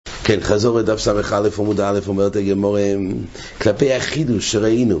כן, חזור את דף סמך א' עמוד א', אומרת הגמרא, כלפי החידוש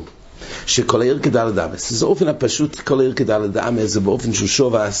שראינו, שכל העיר כדלת אמס, זה אופן הפשוט, כל העיר כדלת אמס, זה באופן שהוא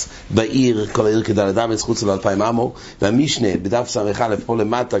שובס בעיר, כל העיר כדלת אמס, חוץ ל2000 אמו, והמשנה, בדף סמך א', פה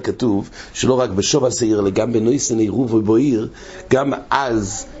למטה כתוב, שלא רק בשובס העיר, אלא גם בנויסן עירוב ובעיר, גם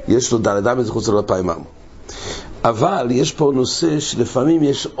אז יש לו דלת אמס, חוץ ל2000 אמו. אבל יש פה נושא שלפעמים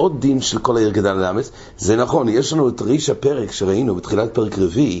יש עוד דין של כל העיר כדלת אמס. זה נכון, יש לנו את ריש הפרק שראינו בתחילת פרק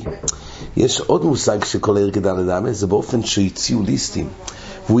רביעי, יש עוד מושג של כל העיר כדלת אמס, זה באופן שהציעו ליסטים,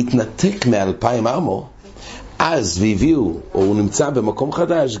 והוא התנתק מ2000 אמו, אז והביאו, או הוא נמצא במקום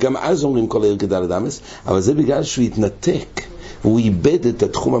חדש, גם אז אומרים כל העיר כדלת אמס, אבל זה בגלל שהוא התנתק, והוא איבד את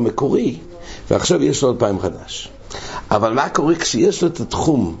התחום המקורי, ועכשיו יש לו 2000 חדש. אבל מה קורה כשיש לו את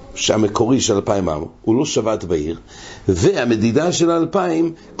התחום המקורי של 2000 אמו, הוא לא שבת בעיר, והמדידה של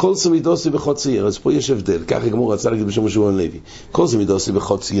 2000, כל סמידוסי בחוצי עיר. אז פה יש הבדל, ככה גמור רצה להגיד בשם שמעון לוי, כל סמידוסי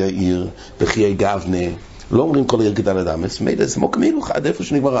בחוצי העיר, בחיי גבנה, לא אומרים כל העיר כדלת אמס, מילא זה מוק מילוחד, איפה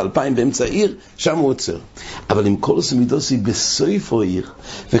שנגמר 2000 באמצע העיר, שם הוא עוצר. אבל אם כל סמידוסי בסוף העיר,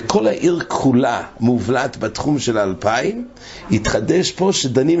 וכל העיר כולה מובלט בתחום של 2000, יתחדש פה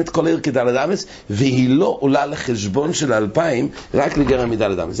שדנים את כל העיר כדלת אמס, והיא לא עולה לחשבון של 2000, רק לגרם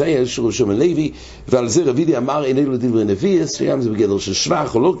מדלת אמס. זה היה שמעון לוי, ועל זה רבידי אמר, איני לא דברי נביא, שגם זה בגדר של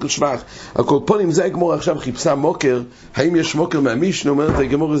שבח או לא שבח. הכל פונים, זה הגמור עכשיו חיפשה מוקר, האם יש מוקר מהמשנה, אומרת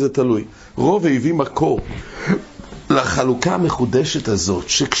הגמור זה תלוי. רוב הביא מקור לחלוקה המחודשת הזאת,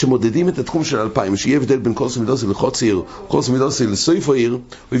 שכשמודדים את התחום של 2000, שיהיה הבדל בין כל סמידוסי לחוץ עיר, כל סמידוסי לסוף העיר,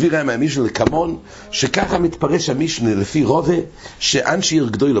 הוא הביא ראה מהמשנה לקמון, שככה מתפרש המשנה לפי רובה, שאנשי עיר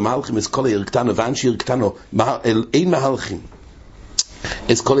גדול לא מהלכים את כל העיר קטנו, ואנשי עיר קטנו אין מהלכים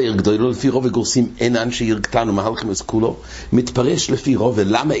אז כל העיר גדולו, לפי רוב גורסים אין אנשי עיר קטנו מהלכים אז כולו, מתפרש לפי רוב,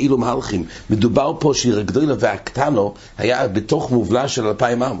 למה אילו מהלכים? מדובר פה שעיר גדולו והקטנו היה בתוך מובלה של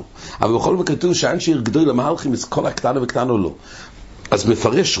 2000 אמו, אבל בכל מקרה כתוב שאנשי עיר גדולו מהלכים אז כל הקטנו וקטנו לא. אז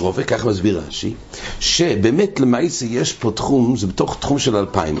מפרש רוב, כך מסביר רש"י, שבאמת למעשה יש פה תחום, זה בתוך תחום של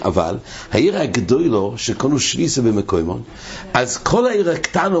 2000, אבל העיר הגדולו שקונו שליסה במקוימון, אז כל העיר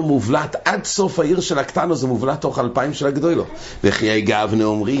הקטנו מובלט, עד סוף העיר של הקטנו זה מובלט תוך 2000 של הגדולו. וחיי גבנה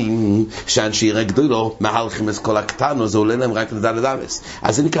אומרים שאנשי עיר הגדולו מהלכים את כל הקטנו, זה עולה להם רק לדלת אמס.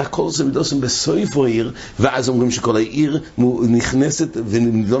 אז זה נקרא כל סמידוסים בסוף העיר, ואז אומרים שכל העיר נכנסת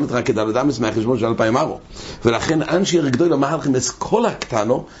ונדלונת רק לדלת אמס מהחשבון של 2000 אמו. ולכן אנשי עיר הגדולו מהלכים את כל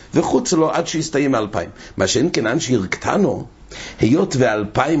הקטנו, וחוץ לו עד שיסתיים 2000. מה שאין כן אנשי עיר קטנו, היות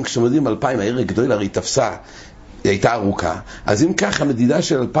ו2000, כשמודדים 2000, העיר הגדולה הרי תפסה, היא הייתה ארוכה, אז אם ככה המדידה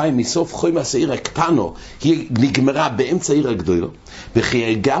של 2000 מסוף חוי מעשה עיר הקטנו, היא נגמרה באמצע עיר הגדולו,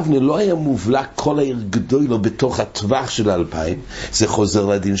 וכי גבנה לא היה מובלע כל העיר גדולו בתוך הטווח של 2000, זה חוזר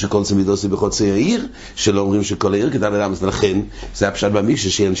לדין שכל סמידוסי בחוצי העיר, שלא אומרים שכל העיר כדלת אמס, לכן זה הפשט במישה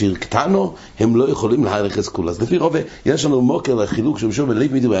שאנשי עיר קטנו, הם לא יכולים להעריך את כולה. אז לפי רוב, יש לנו מוקר לחילוק שמשום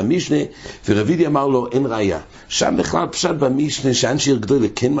בלב מדברי המשנה, ורבידי אמר לו אין ראיה. שם בכלל פשט במשנה שאנשי עיר גדולו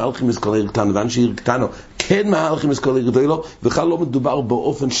כן מהלכים את כל העיר קטנו, ואנשי עיר קטנו כן מהלכים את כל העיר גדולו, וכלל לא מדובר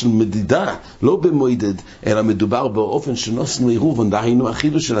באופן של מדידה, לא במועדד, אלא מדובר באופן שנוסנו עירובון, דהיינו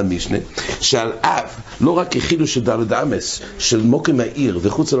החידוש של המשנה, שעל אף, לא רק החידוש של דלת אמס, של מוקם העיר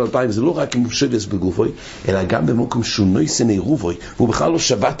וחוץ על 2000, זה לא רק עם שבס בגופוי, אלא גם במוקם שהוא נויסן עירובוי, והוא בכלל לא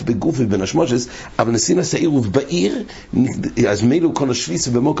שבת בגופוי בין השמושס, אבל נסין עשה עירוב בעיר, אז מילא כל השביס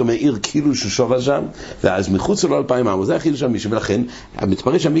במוקם העיר כאילו שהוא שובה שם, ואז מחוץ על 2000, אבל זה החידוש של המשנה, ולכן,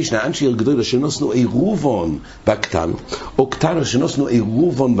 המתפרש המשנה, אנשי עיר גדולה שנוסנו עירובון בקטן, או קטן שנוסנו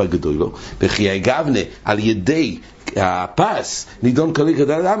עירובון בגדולו, וכי גבנה על ידי הפס נידון כלי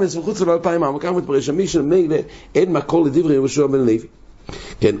כדלת אמס וחוץ לו 2000 אמו. כך מתפרש המשנה מילא אין מקור לדברי יהושע בן לוי.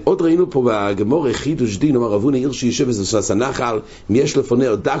 כן, עוד ראינו פה בגמור חידוש דין, אומר אבונה עיר שישב וספס הנחל, אם יש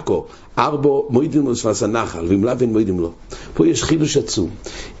לפוניה דקו, 4 מועדים לו ספס הנחל, ואם לא אין מועדים לו. פה יש חידוש עצום.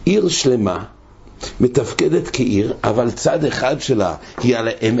 עיר שלמה מתפקדת כעיר, אבל צד אחד שלה היא על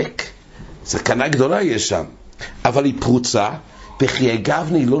העמק, סכנה גדולה יש שם, אבל היא פרוצה, בחיי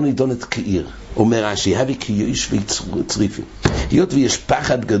גבנה היא לא נידונת כעיר. אומר רש"י, הבי כיוש וצריפים. היות ויש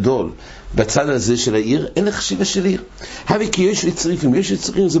פחד גדול בצד הזה של העיר, אין לחשיבה של עיר. הבי כיוש וצריפים, יש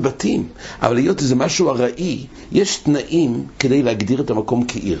יצרים זה בתים, אבל היות זה משהו הראי, יש תנאים כדי להגדיר את המקום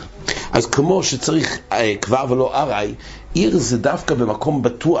כעיר. אז כמו שצריך כבר ולא ארעי, עיר זה דווקא במקום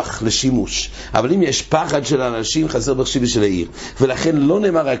בטוח לשימוש, אבל אם יש פחד של האנשים חסר בחשיבה של העיר, ולכן לא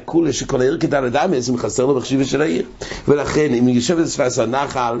נאמר רק כולה שכל העיר כדלת אמס אם חסר לו בחשיבה של העיר. ולכן אם יושבת שפת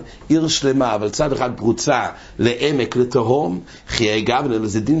הנחל עיר שלמה אבל צד אחד פרוצה לעמק לתהום, חיי גבנה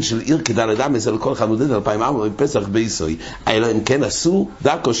זה דין של עיר כדלת אמס על כל אחד מודד 2,000 עמות בפסח ביסוי, אלא אם כן עשו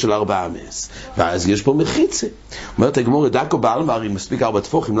דקו של 4 אמס, ואז יש פה מחיצה. אומרת הגמור דקו בעלמר אם מספיק 4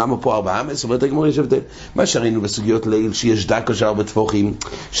 טפוחים, למה פה 4 אמס? אומרת הגמור יש הבדל. מה שראינו בסוגיות ליל שיש דקו של 4 טפוחים,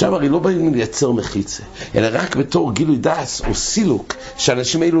 שם הרי לא באים לייצר מחיצה, אלא רק בתור גילוי דס או סילוק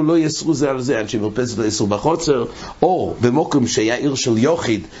שאנשים אלו לא יסרו זה על זה, אנשי מרפסת לא יסרו בחוצר, או במוקם שהיה עיר של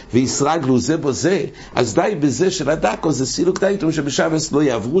יוחיד וישרגלו זה בו זה, אז די בזה של הדקו זה סילוק דייתום שבשבס לא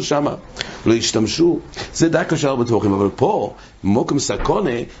יעברו שם, לא ישתמשו, זה דקו של 4 טפוחים. אבל פה מוקם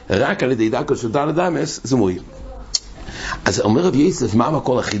סקונה רק על ידי דקו של דלת אמס זה מועיל. אז אומר רב יוסף, מה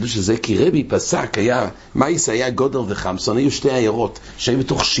המקור החידוש הזה? כי רבי פסק היה, מייס היה גודר וחמסון, היו 2 עיירות שהיו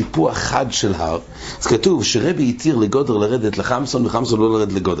בתוך שיפוע חד של הר. אז כתוב שרבי התיר לגודר לרדת לחמסון וחמסון לא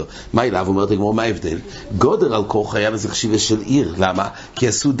לרדת לגודר. מה אליו? אומרת הגמור, מה ההבדל? גודר על כוח היה לזה חשיבה של עיר. למה? כי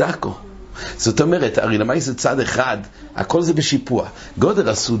עשו דקו. זאת אומרת, הרי למעשה זה צד אחד, הכל זה בשיפוע. גודר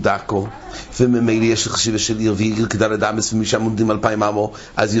עשו דקו, וממילא יש חשיבה של עיר, ועיר כדלת אמס, ומשם עומדים 2,000 עמו,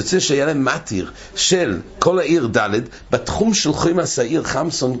 אז יוצא שהיה להם מתיר של כל העיר דלת, בתחום של חומס העיר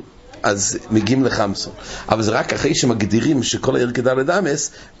חמסון, אז מגיעים לחמסון. אבל זה רק אחרי שמגדירים שכל העיר כדלת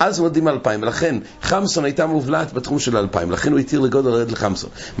אמס, אז עומדים 2,000, ולכן חמסון הייתה מובלעת בתחום של 2,000, לכן הוא התיר לגודר לרד לחמסון.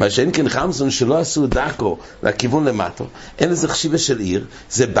 מה שאין כן חמסון שלא עשו דקו לכיוון למטו, אין לזה חשיבה של עיר,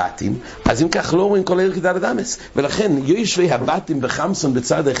 זה בתים, אז אם כך לא אומרים כל העיר כדלת אמס, ולכן יושבי הבתים בחמסון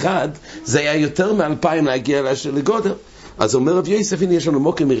בצד אחד, זה היה יותר מ2,000 להגיע לגודר. אז אומר רב יוסף, הנה יש לנו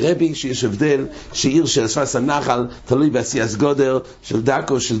מוקם מרבי שיש הבדל שעיר של שפת הנחל תלוי בעשיית גודר של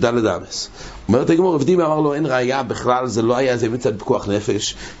דקו של דלת אמס. אומרת הגמור, עבדים אמר לו אין ראיה בכלל, זה לא היה, זה מצד פיקוח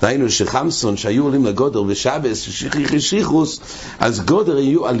נפש. ראינו שחמסון שהיו עולים לגודר בשבס שכיחוס, אז גודר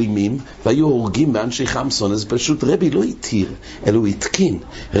היו אלימים והיו הורגים באנשי חמסון, אז פשוט רבי לא התיר אלא הוא התקין.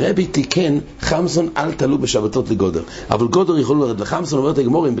 רבי תיקן חמסון אל תלו בשבתות לגודר, אבל גודר יכולו לרד לחמסון. אומרת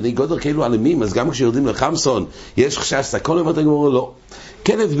הגמור, אם בני גודר כאילו אלימים, אז גם כשיורדים לחמסון יש חשש סכון. אומרת הגמור, לא,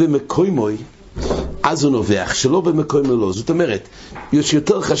 כלב במקוימוי אז הוא נובח, שלא במקוימוי לא. זאת אומרת, יש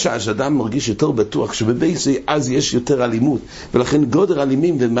יותר חשש, אדם מרגיש יותר בטוח שבבייסי אז יש יותר אלימות, ולכן גודר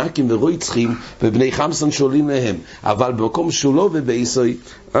אלימים ומקים ורויצחים ובני חמסון שעולים להם, אבל במקום שהוא לא בבייסי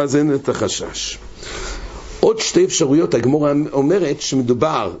אז אין את החשש. עוד 2 אפשרויות. הגמורה אומרת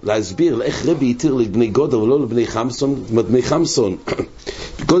שמדובר להסביר איך רבי התיר לבני גודר ולא לבני חמסון. זאת אומרת, בני חמסון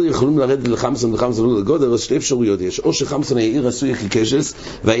גודר יכולים לרדת לחמסון וחמסון לא לגודר. אז 2 אפשרויות יש, או שחמסון היה עיר עשוי כקשס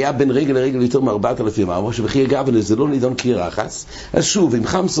והיה בין רגל לרגל יותר מ4,000 עמות, שבחי גבנה זה לא נידון כירחס. אז שוב, אם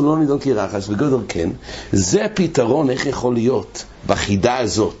חמסון לא נידון כירחס וגודר כן, זה הפתרון איך יכול להיות בחידה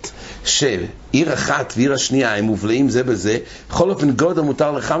הזאת שעיר אחת ועיר השנייה הם מובלעים זה בזה. בכל אופן גודר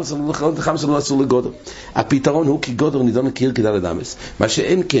מותר לחמסון וחמסון לא אסור לגודר. הפתרון הוא כי גודר נידון כעיר כדלת אמס. מה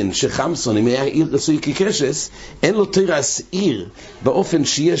שאין כן שחמסון אם היה עיר עשוי כקשס אין לו תירס עיר באופן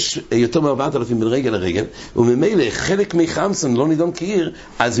שיש יותר מ4,000 בין רגל לרגל, וממילא חלק מחמסון לא נידון כעיר,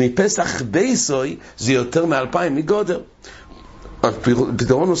 אז מפסח בייסוי זה יותר מ2,000 מגודר.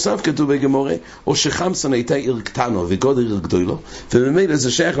 פתרון נוסף כתוב בגמורה, או שחמסון הייתה עיר קטנו וגודר עיר גדולו, וממילא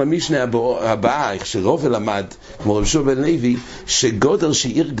זה שייך למשנה הבאה, איך שרוב למד כמו רב שוב בן לוי, שגודר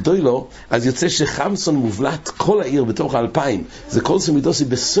שעיר גדולו, אז יוצא שחמסון מובלט כל העיר בתוך 2,000, זה כל סמידוסי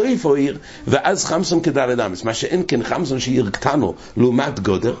בסויף או עיר, ואז חמסון כדלת אמס. מה שאין כן חמסון שעיר קטנו לעומת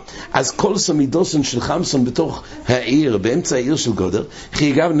גודר, אז כל סמידוסון של חמסון בתוך העיר, באמצע העיר של גודר,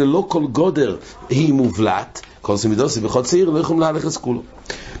 כי אגב לא כל גודר היא מובלט, כל סמידוסי בכל צעיר לא יכולים להלך כולו.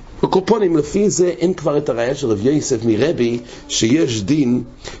 בקופונים לפי זה אין כבר את הראיה של רב יוסף מרבי שיש דין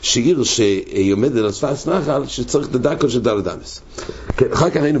שעיר שעומד על שפת נחל שצריך לדקו של דלת אמס. אחר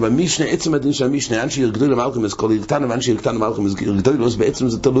כך ראינו במשנה, עצם הדין של המשנה, אנשי עיר גדול למלכם אז כל עיר קטנה ואנשי עיר קטנה למלכם אז עיר גדול, אז בעצם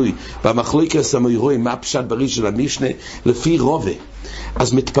זה תלוי במחלוקת המוירוי מה פשט בריא של המשנה לפי רובה.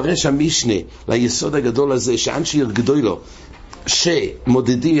 אז מתפרש המשנה ליסוד הגדול הזה שאנשי עיר גדולו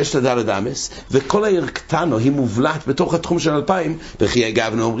שמודדי יש לדלת אמס וכל העיר קטנו היא מובלעת בתוך התחום של 2,000, וכי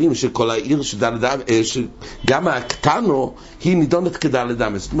אגב אומרים שכל העיר גם הקטנו היא נידונת כדלת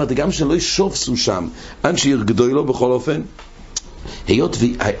אמס. זאת אומרת גם שלא ישופסו שם אנשי עיר גדולו בכל אופן, היות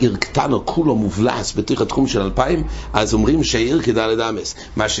והעיר קטנו כולו מובלס בתוך התחום של 2,000, אז אומרים שהעיר כדלת אמס.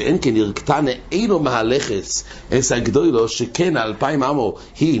 מה שאין כן עיר קטנה אינו מהלכס אס הגדולו שכן 2,000 עמו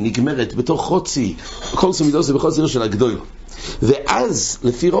היא נגמרת בתוך חוצי כל סמידו זה בכל זיר של הגדולו. ואז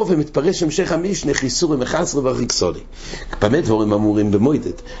לפי רוב מתפרש המשך המשנה חיסורים 11 והריקסולי באמת דבורים אמורים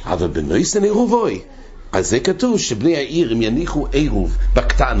במוידד, אבל בנויסן עירובוי אז זה כתוב שבני העיר אם יניחו עירוב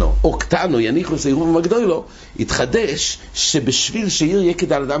בקטנו, או קטנו יניחו את העירוב במגדולו, התחדש שבשביל שעיר יהיה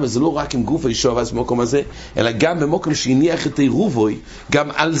כדל אדם, זה לא רק עם גוף הישוב אז במקום הזה, אלא גם במקום שהניח את העירובוי, גם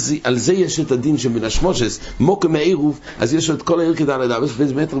על זה יש את הדין שבין השמושס, מוקם העירוב, אז יש לו את כל העיר כדל אדם,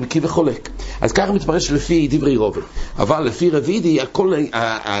 וזה באמת רבי עקיבא חולק. אז ככה מתפרש לפי דברי רובל. אבל לפי רבידי,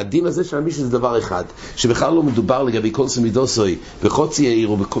 הדין הזה של המשנה זה דבר אחד, שבכלל לא מדובר לגבי כל סמידוסוי, בחוצי העיר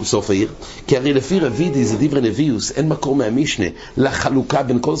או בסוף העיר, כי הרי לפי רבידי זה דברי נביאוס, אין מקום מהמשנה לחלוקה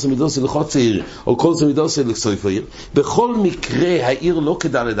בין כל סמידוסי לחוצי העיר, או כל סמידוסי לסוף העיר. בכל מקרה העיר לא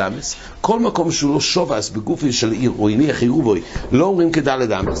כדל אדמס, כל מקום שהוא לא שובס בגופי של עיר, או הניח עירובוי, לא אומרים כדל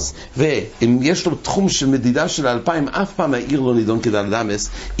אדמס, ואם יש לו תחום של מדידה של 2000, אף פעם העיר לא נידון כדל אדמס,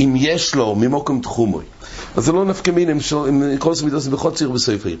 אם יש לו ממוקם תחומוי. אז זה לא נפקא מינה עם כל סמידוסי בחוצי העיר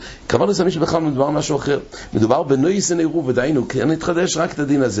ובסוף העיר. כבר לסמי שבכלל מדובר משהו אחר. מדובר בנויסן עירוב ודיינו, כי אני אתחדש רק את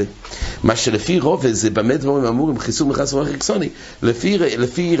הדין הזה. מה שלפי רוב זה באמת דברים אמורים חיסור מחס ורח אקסוני.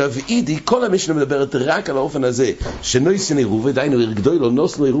 לפי רביעידי, כל המשנה מדברת רק על האופן הזה, שנויסן עירוב ודיינו עיר גדולו,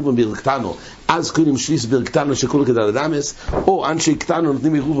 נוסנו עירוב בעיר קטנו, אז קוראים שליס בעיר קטנו שכולו כדל אדמס, או אנשי קטנו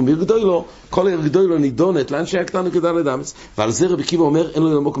נותנים עירוב בעיר גדולו, כל העיר גדולו נידונת לאנשי הקטנו כדל אדמס, ועל זה רבי עקיבא אומר,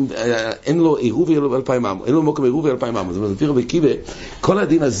 אין לו עירוב אלפיים עמו, אין לו מוקם עירוב 2000 עמו. זאת אומרת, לפי רבי עקיבא, כל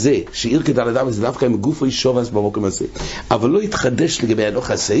הדין הזה, שעיר כדל אדמס, זה דווקא עם גוף וישובס במוקם הזה. אבל לא יתחדש לגבי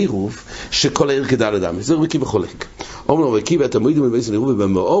הנוחס העירוב, שכל העיר כדל אדמס. זה רבי עקיבא חולק. אומר רבי עקיבא, אתם מועידים מבייסן עירוב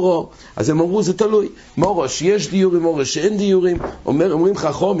במאורו, אז הם אמרו, זה תלוי. מאורו שיש דיורים, מאורו שאין דיורים, אומרים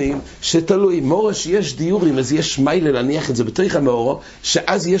חכמים שתלוי. מאורו שיש דיורים, אז יש מיילה להניח את זה בתוך המאורו,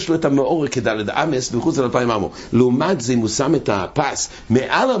 שאז יש לו את המאורו כדל אדמס, בחוץ על 2000 עמו. לעומת זה, אם הוא שם את הפס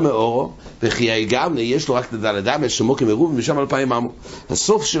מעל המאורו, וכי גם יש לו רק את דל אדמס שמוקם עירוב משם 2000 עמו.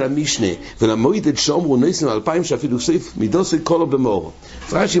 הסוף של המשנה ולמועידד שאומרו נויסים 2000 שאפילו סעיף מידוסי קולו במאורו.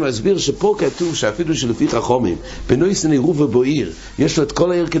 רש"י מסביר שפה כתוב שאפילו שלפי חכמים בנויסין עירוב ובועיר יש לו את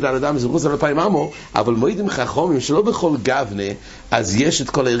כל העיר כדל אדמס בחוץ על 2000 עמו, אבל מועידים חכמים שלא בכל גבנה אז יש את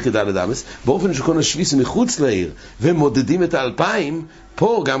כל העיר כדל אדמס באופן שכל השביס מחוץ לעיר ומודדים את 2000.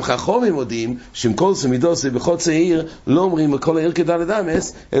 פה גם חכמים מודיעים שעם כל סמידוסי בחוץ העיר לא אומרים כל העיר כדל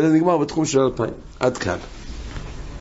אדמס אלא נגמר בתחום של 2000. עד כאן.